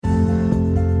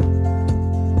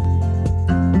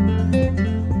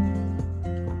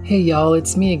Hey y'all,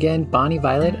 it's me again, Bonnie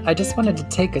Violet. I just wanted to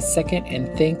take a second and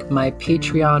thank my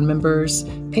Patreon members.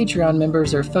 Patreon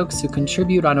members are folks who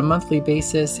contribute on a monthly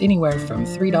basis anywhere from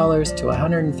 $3 to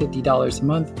 $150 a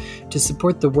month to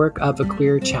support the work of a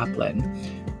queer chaplain.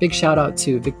 Big shout out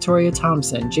to Victoria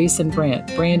Thompson, Jason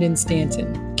Brandt, Brandon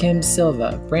Stanton, Kim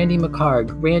Silva, Brandy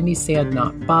McCarg, Randy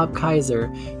Sandknott, Bob Kaiser,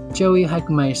 Joey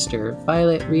Heckmeister,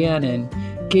 Violet Rhiannon,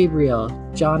 Gabriel,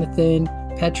 Jonathan,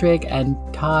 Petrick, and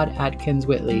Todd Atkins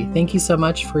Whitley. Thank you so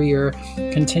much for your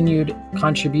continued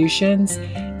contributions.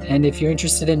 And if you're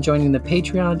interested in joining the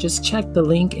Patreon, just check the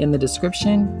link in the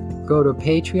description. Go to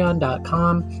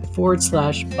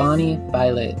patreon.com/Bonnie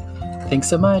Violet. Thanks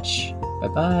so much.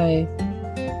 Bye-bye.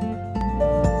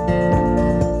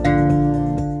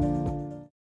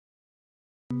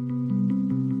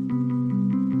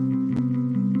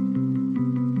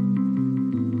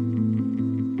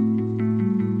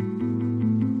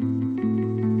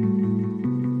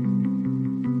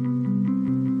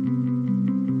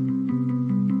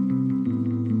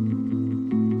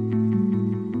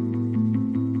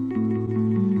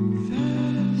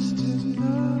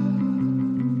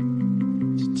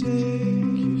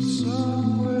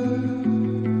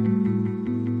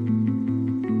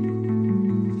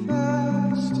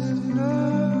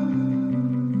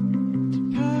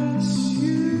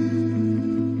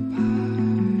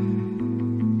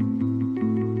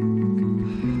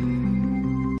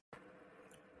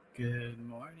 Good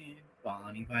morning,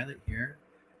 Bonnie Violet here,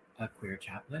 a queer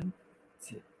chaplain.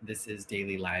 This is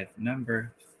daily live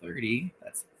number 30.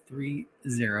 That's 30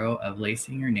 of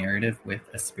lacing your narrative with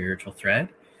a spiritual thread.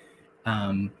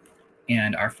 And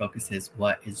our focus is,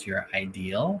 what is your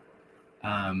ideal?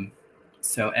 And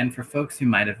for folks who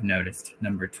might have noticed,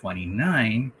 number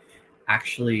 29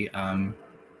 actually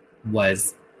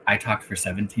was, I talked for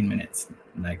 17 minutes.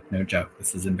 Like, no joke,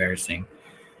 this is embarrassing.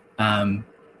 And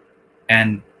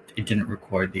it didn't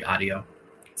record the audio.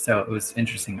 So it was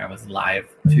interesting. I was live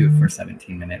too for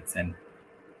 17 minutes. And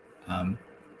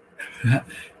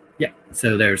yeah,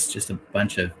 so there's just a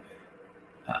bunch of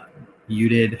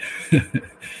muted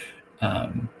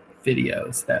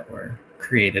videos that were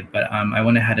created. But I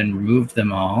went ahead and removed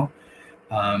them all.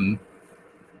 And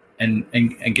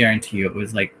I guarantee you it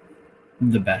was like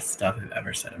the best stuff I've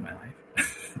ever said in my life.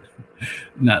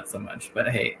 Not so much, but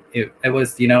hey, it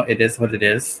was, it is what it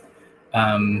is.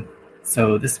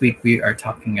 So this week we are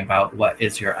talking about what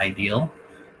is your ideal.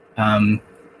 And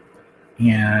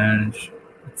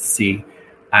let's see,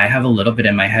 I have a little bit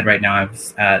in my head right now. I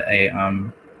was at a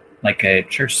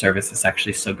church service that's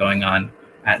actually still going on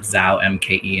at Zao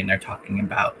MKE, and they're talking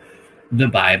about the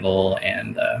Bible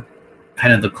and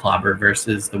kind of the clobber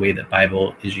verses, the way the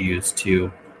Bible is used to,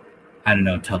 I don't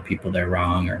know, tell people they're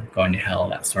wrong or going to hell,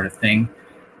 that sort of thing.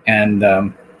 And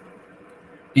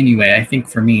anyway, I think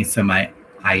for me, so my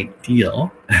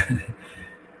ideal,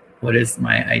 what is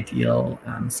my ideal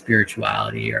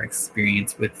spirituality or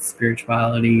experience with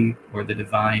spirituality or the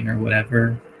divine or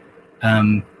whatever,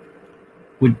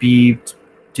 would be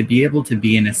to be able to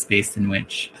be in a space in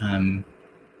which I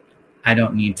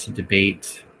don't need to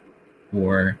debate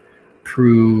or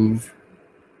prove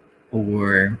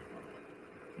or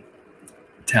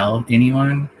tell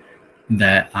anyone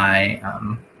that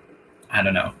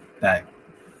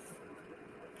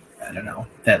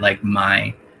that like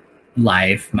my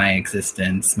life, my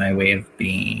existence, my way of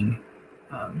being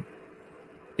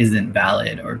isn't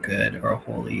valid or good or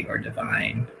holy or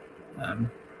divine,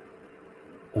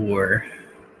 or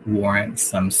warrants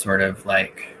some sort of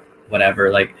like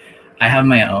whatever. Like, I have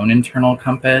my own internal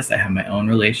compass. I have my own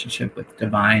relationship with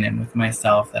divine and with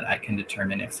myself that I can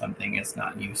determine if something is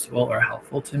not useful or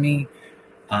helpful to me.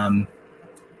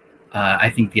 I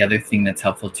think the other thing that's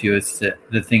helpful too is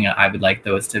the thing I would like,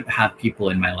 though, is to have people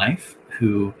in my life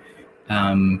who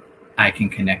I can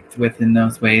connect with in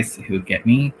those ways, who get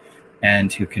me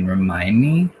and who can remind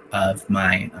me of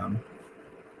my,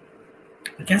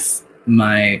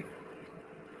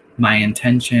 my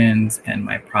intentions and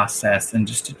my process, and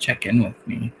just to check in with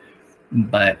me.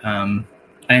 But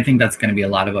I think that's going to be a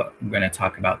lot of what I'm going to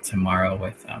talk about tomorrow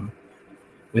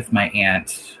with my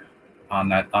aunt on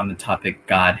the topic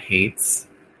God Hates,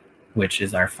 which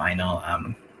is our final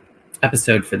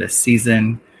episode for this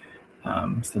season.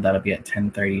 So that'll be at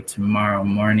 10:30 tomorrow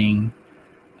morning.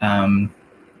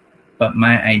 But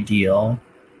my ideal,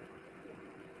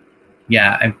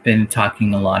 yeah, I've been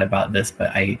talking a lot about this,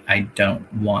 but I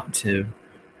don't want to.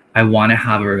 I want to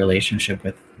have a relationship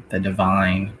with the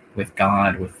divine, with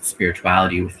God, with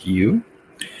spirituality, with you,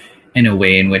 in a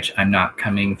way in which I'm not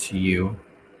coming to you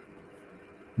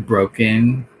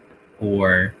broken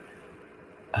or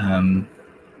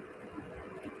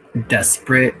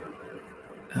desperate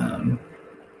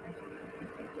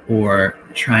or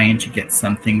trying to get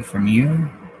something from you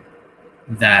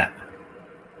that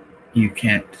you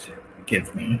can't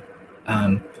give me.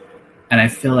 And I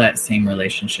feel that same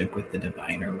relationship with the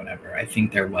divine or whatever. I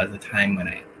think there was a time when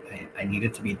I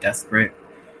needed to be desperate,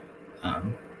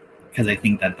 because I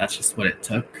think that that's just what it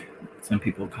took. Some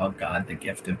people call God the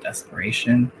gift of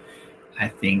desperation. I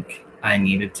think I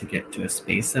needed to get to a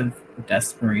space of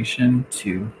desperation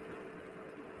to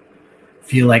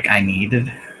feel like I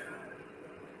needed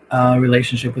a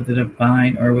relationship with the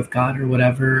divine or with God or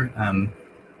whatever.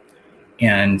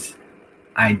 And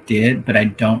I did, but I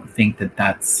don't think that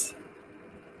that's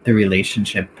the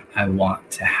relationship I want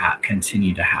to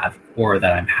continue to have, or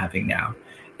that I'm having now.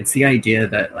 It's the idea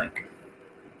that, like,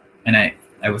 and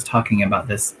I was talking about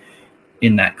this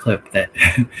in that clip that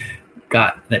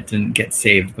that didn't get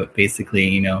saved, but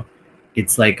basically,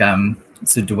 it's like,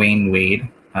 so Dwayne Wade,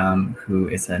 who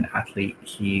is an athlete,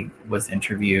 he was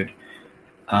interviewed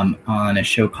on a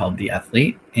show called The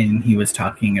Athlete, and he was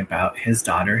talking about his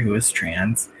daughter who was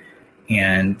trans,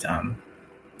 and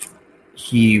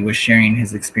he was sharing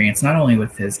his experience not only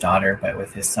with his daughter but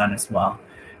with his son as well,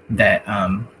 that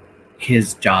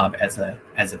his job as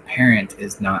a parent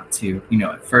is not to,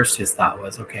 at first his thought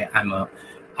was, okay, I'm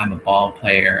a ball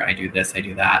player, I do this, I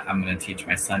do that, I'm going to teach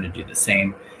my son to do the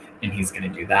same, and he's going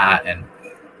to do that. And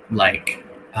like,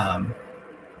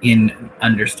 in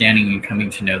understanding and coming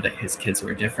to know that his kids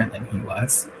were different than he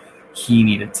was, he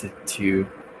needed to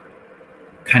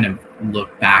kind of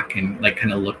look back and like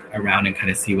kind of look around and kind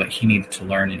of see what he needed to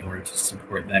learn in order to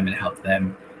support them and help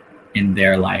them in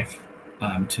their life,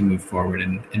 to move forward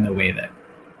in the way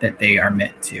that they are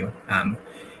meant to.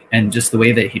 And just the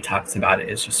way that he talks about it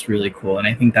is just really cool. And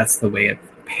I think that's the way of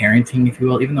parenting, if you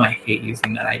will, even though I hate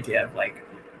using that idea of like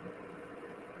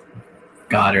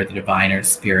God or the divine or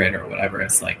spirit or whatever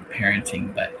as like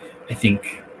parenting. But I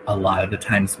think a lot of the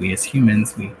times we as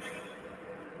humans, we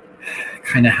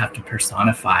kind of have to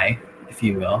personify, if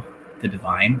you will, the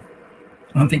divine.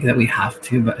 I don't think that we have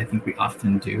to, but I think we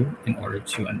often do in order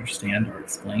to understand or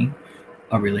explain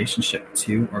a relationship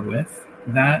to or with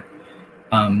that.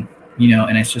 And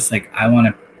it's just like, I want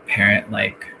to parent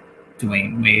like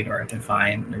Dwayne Wade or a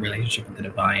relationship with the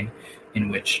divine, in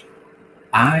which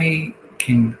I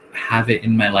can have it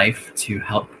in my life to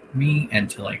help me and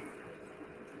to like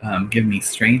give me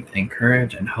strength and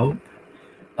courage and hope,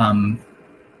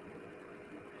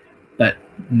 but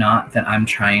not that I'm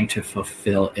trying to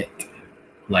fulfill it,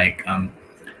 like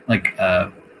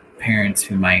parents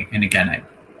who might, and again,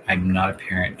 I'm not a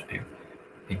parent.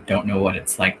 I don't know what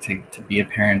it's like to be a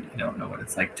parent. I don't know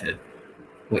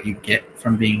what you get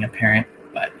from being a parent,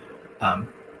 but I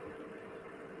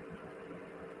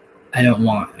don't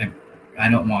want a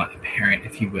parent,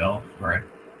 if you will, or a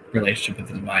relationship with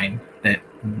the divine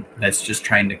that's just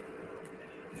trying to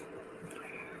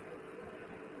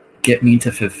get me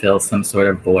to fulfill some sort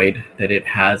of void that it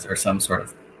has, or some sort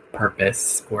of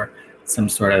purpose, or some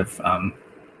sort of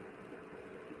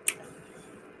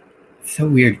it's so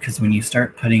weird, because when you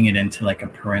start putting it into like a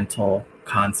parental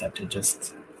concept, it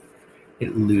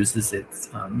loses its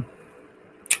I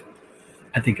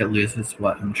think it loses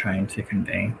what I'm trying to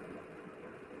convey.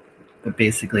 But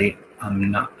basically,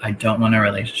 I don't want a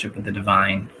relationship with the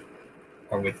divine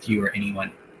or with you or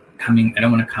anyone I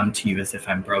don't want to come to you as if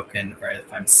I'm broken or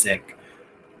if I'm sick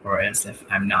or as if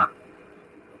I'm not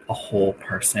a whole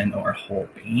person or a whole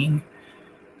being.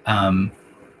 And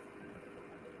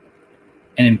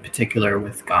in particular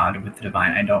with God, with the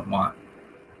divine,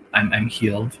 I'm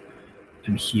healed,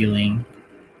 I'm healing,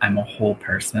 I'm a whole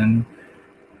person.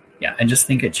 Yeah, I just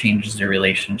think it changes your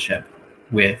relationship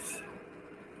with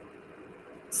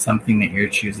something that you're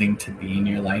choosing to be in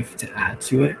your life to add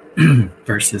to it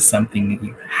versus something that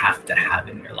you have to have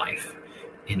in your life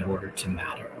in order to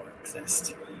matter or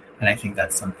exist. And I think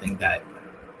that's something that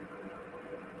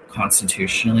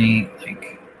constitutionally,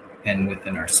 and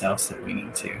within ourselves, that we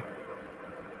need to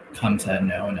come to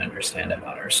know and understand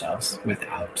about ourselves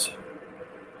without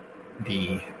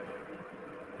the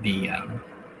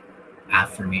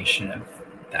affirmation of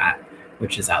that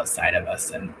which is outside of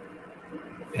us and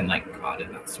like God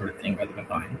and that sort of thing, or the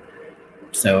divine.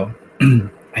 So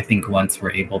I think once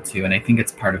we're able to, and I think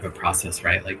it's part of a process,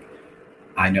 right? Like,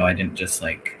 I know I didn't just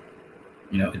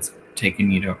it's taken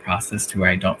me to a process to where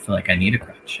I don't feel like I need a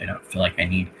crutch. I don't feel like I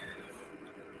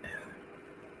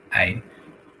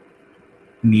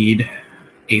need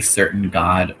a certain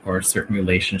God or a certain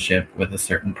relationship with a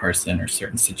certain person or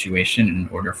certain situation in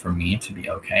order for me to be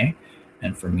okay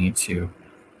and for me to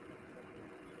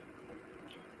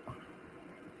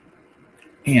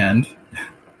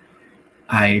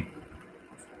I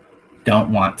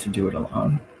don't want to do it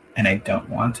alone, and I don't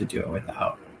want to do it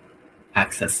without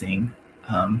accessing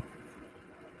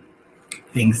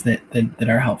things that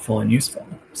are helpful and useful.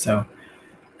 So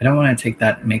I don't want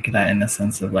to make that in the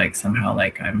sense of like somehow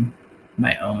like I'm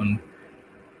my own,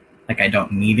 like I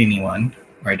don't need anyone,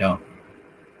 or I don't.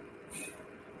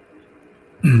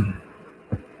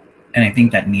 And I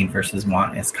think that need versus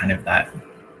want is kind of that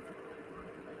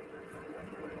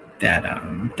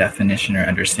definition or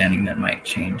understanding that might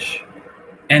change.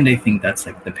 And I think that's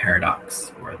like the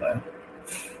paradox or the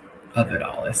of it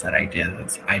all, is that idea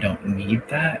that I don't need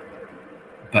that,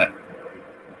 but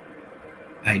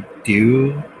I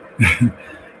do.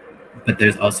 But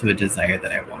there's also a desire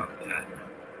that I want that.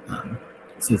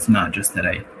 So it's not just that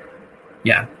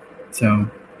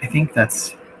So I think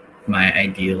that's my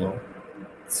ideal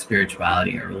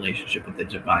spirituality or relationship with the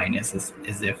divine is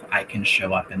if I can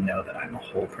show up and know that I'm a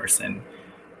whole person,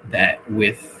 that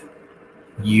with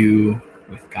you,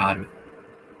 with God,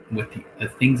 with the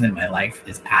things in my life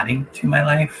is adding to my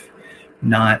life,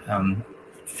 not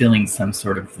filling some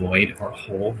sort of void or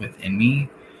hole within me,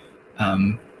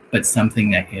 but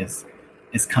something that is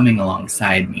coming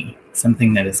alongside me,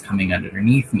 something that is coming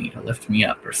underneath me to lift me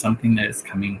up, or something that is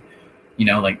coming,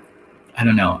 like, I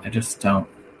don't know, I just don't.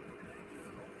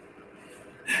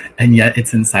 And yet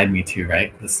it's inside me too,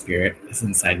 right? The spirit is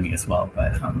inside me as well.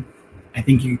 But I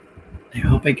think I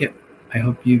hope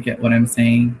you get what I'm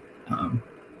saying.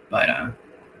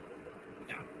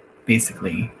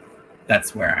 Basically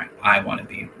that's where I want to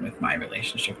be with my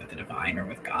relationship with the divine, or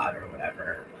with God, or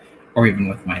whatever, or even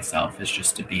with myself, is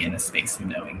just to be in a space of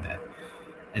knowing that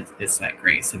it's that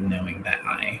grace of knowing that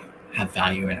I have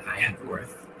value and I have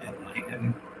worth and I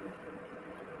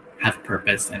have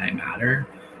purpose and I matter,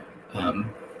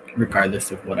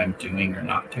 regardless of what I'm doing or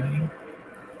not doing.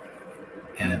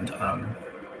 And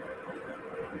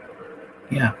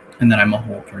and that I'm a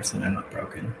whole person. I'm not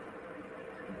broken.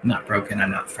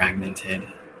 I'm not fragmented.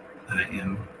 I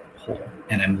am whole,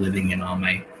 and I'm living in all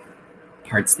my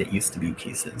parts that used to be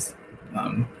pieces,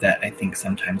 that I think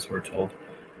sometimes we're told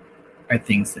are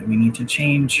things that we need to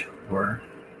change or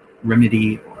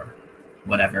remedy or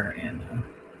whatever, and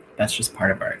that's just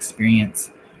part of our experience.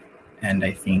 And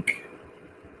I think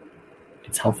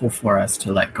it's helpful for us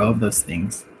to let go of those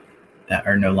things that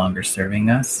are no longer serving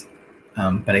us,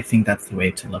 but I think that's the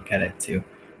way to look at it too,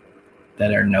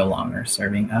 that are no longer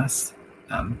serving us,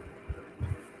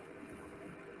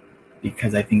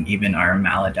 because I think even our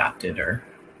maladapted or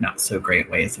not so great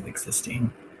ways of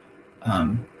existing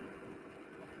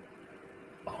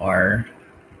are,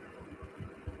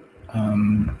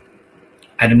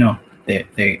 I don't know,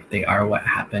 they are what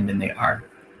happened, and they are,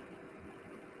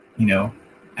 I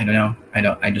don't know,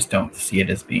 I just don't see it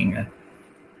as being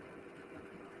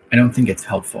I don't think it's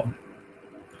helpful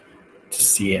to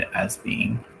see it as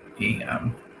being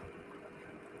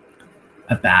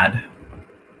a bad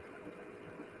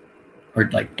or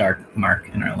like dark mark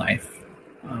in our life,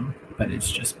 but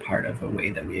it's just part of a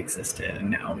way that we existed, and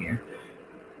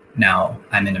now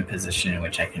I'm in a position in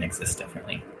which I can exist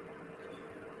differently,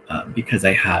 because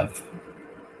I have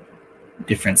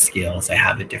different skills, I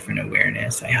have a different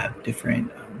awareness, I have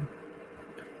different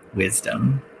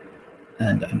wisdom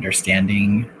and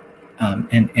understanding,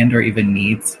 and or even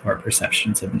needs or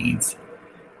perceptions of needs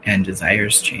and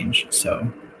desires change.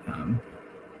 So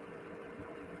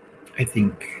I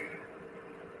think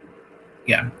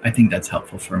that's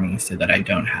helpful for me, so that I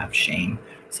don't have shame,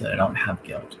 so that I don't have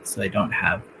guilt, so I don't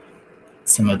have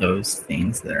some of those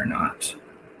things that are not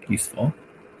useful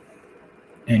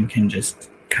and can just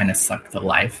kind of suck the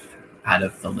life out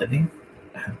of the living.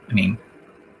 I mean,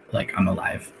 like, I'm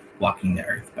alive walking the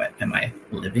earth, but am I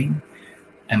living?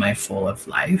 Am I full of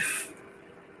life?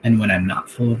 And when I'm not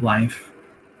full of life,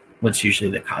 what's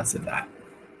usually the cause of that?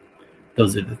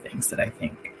 Those are the things that I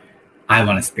think I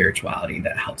want a spirituality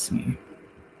that helps me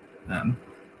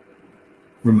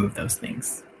remove those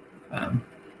things.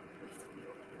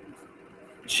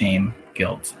 Shame,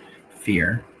 guilt,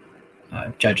 fear,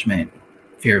 judgment,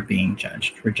 fear of being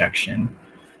judged, rejection,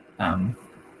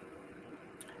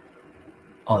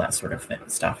 all that sort of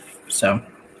stuff. So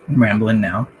I'm rambling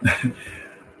now,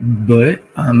 but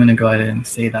I'm going to go ahead and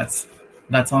say that's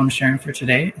all I'm sharing for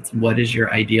today. It's what is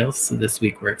your ideal? So this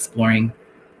week we're exploring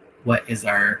what is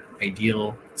our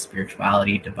ideal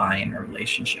spirituality, divine, or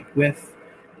relationship with.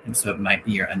 And so it might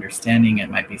be your understanding. It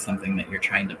might be something that you're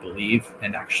trying to believe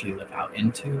and actually live out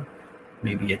into.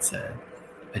 Maybe it's a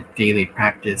daily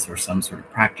practice, or some sort of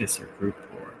practice or group,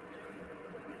 or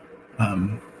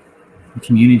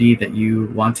community that you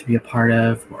want to be a part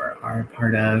of, or are a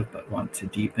part of but want to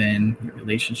deepen your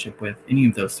relationship with, any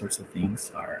of those sorts of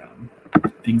things are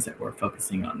things that we're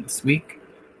focusing on this week.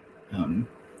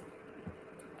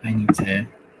 I need to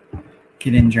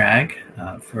get in drag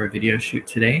for a video shoot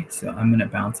today, so I'm going to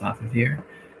bounce off of here.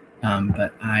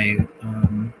 But I,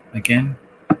 again,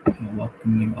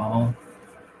 welcome you all.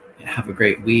 Have a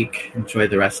great week. Enjoy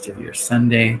the rest of your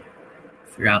Sunday.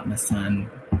 If you're out in the sun,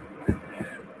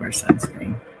 wear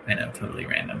sunscreen. I know, totally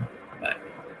random, but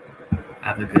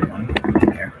have a good one.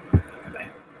 Take care. Bye-bye.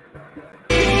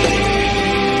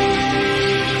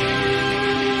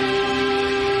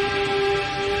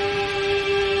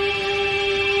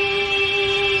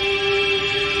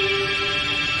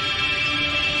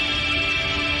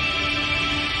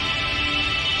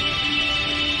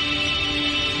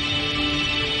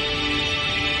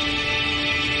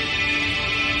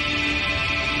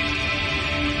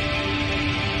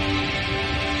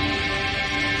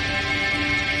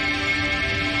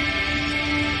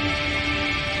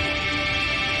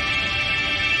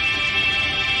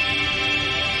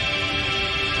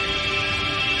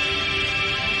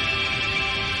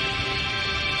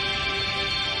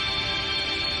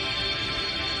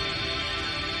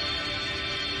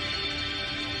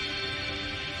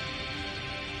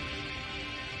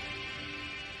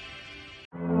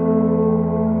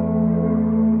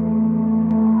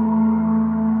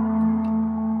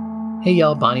 Hey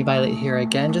y'all, Bonnie Violet here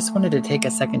again. Just wanted to take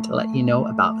a second to let you know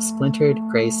about Splintered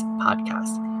Grace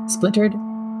Podcast. Splintered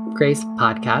Grace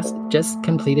Podcast just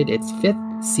completed its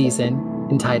 5th season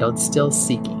entitled Still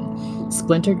Seeking.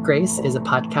 Splintered Grace is a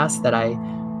podcast that I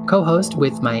co-host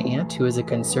with my aunt, who is a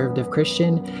conservative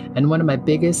Christian and one of my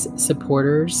biggest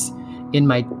supporters in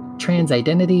my trans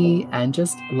identity and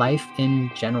just life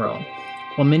in general.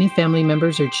 While many family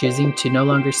members are choosing to no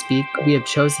longer speak, we have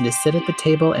chosen to sit at the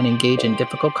table and engage in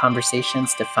difficult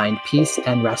conversations to find peace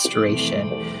and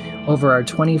restoration. Over our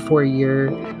 24-year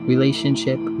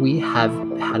relationship, we have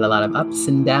had a lot of ups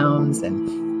and downs,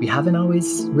 and we haven't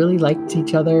always really liked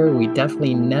each other. We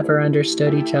definitely never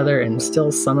understood each other, and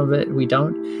still some of it we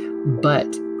don't. But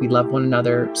we love one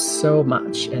another so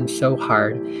much and so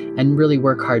hard, and really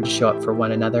work hard to show up for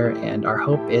one another. And our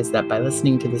hope is that by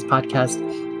listening to this podcast,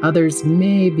 others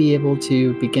may be able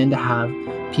to begin to have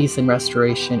peace and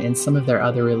restoration in some of their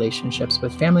other relationships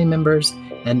with family members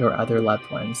and or other loved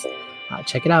ones.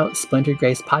 Check it out, Splintered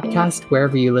Grace Podcast,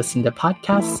 wherever you listen to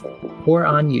podcasts or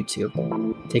on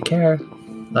YouTube. Take care.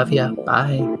 Love ya.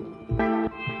 Bye.